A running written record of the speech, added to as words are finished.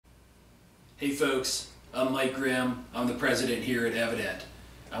Hey folks, I'm Mike Grimm. I'm the president here at Evident.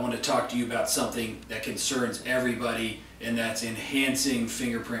 I want to talk to you about something that concerns everybody, and that's enhancing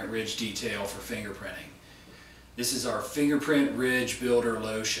fingerprint ridge detail for fingerprinting. This is our Fingerprint Ridge Builder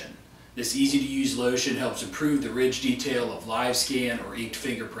Lotion. This easy-to-use lotion helps improve the ridge detail of live scan or inked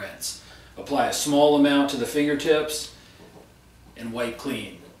fingerprints. Apply a small amount to the fingertips and wipe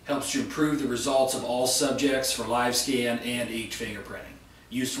clean. Helps to improve the results of all subjects for live scan and inked fingerprinting.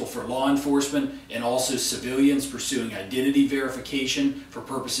 Useful for law enforcement and also civilians pursuing identity verification for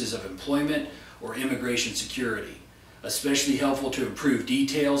purposes of employment or immigration security. Especially helpful to improve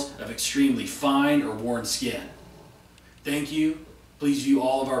details of extremely fine or worn skin. Thank you. Please view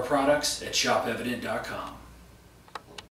all of our products at shopevident.com.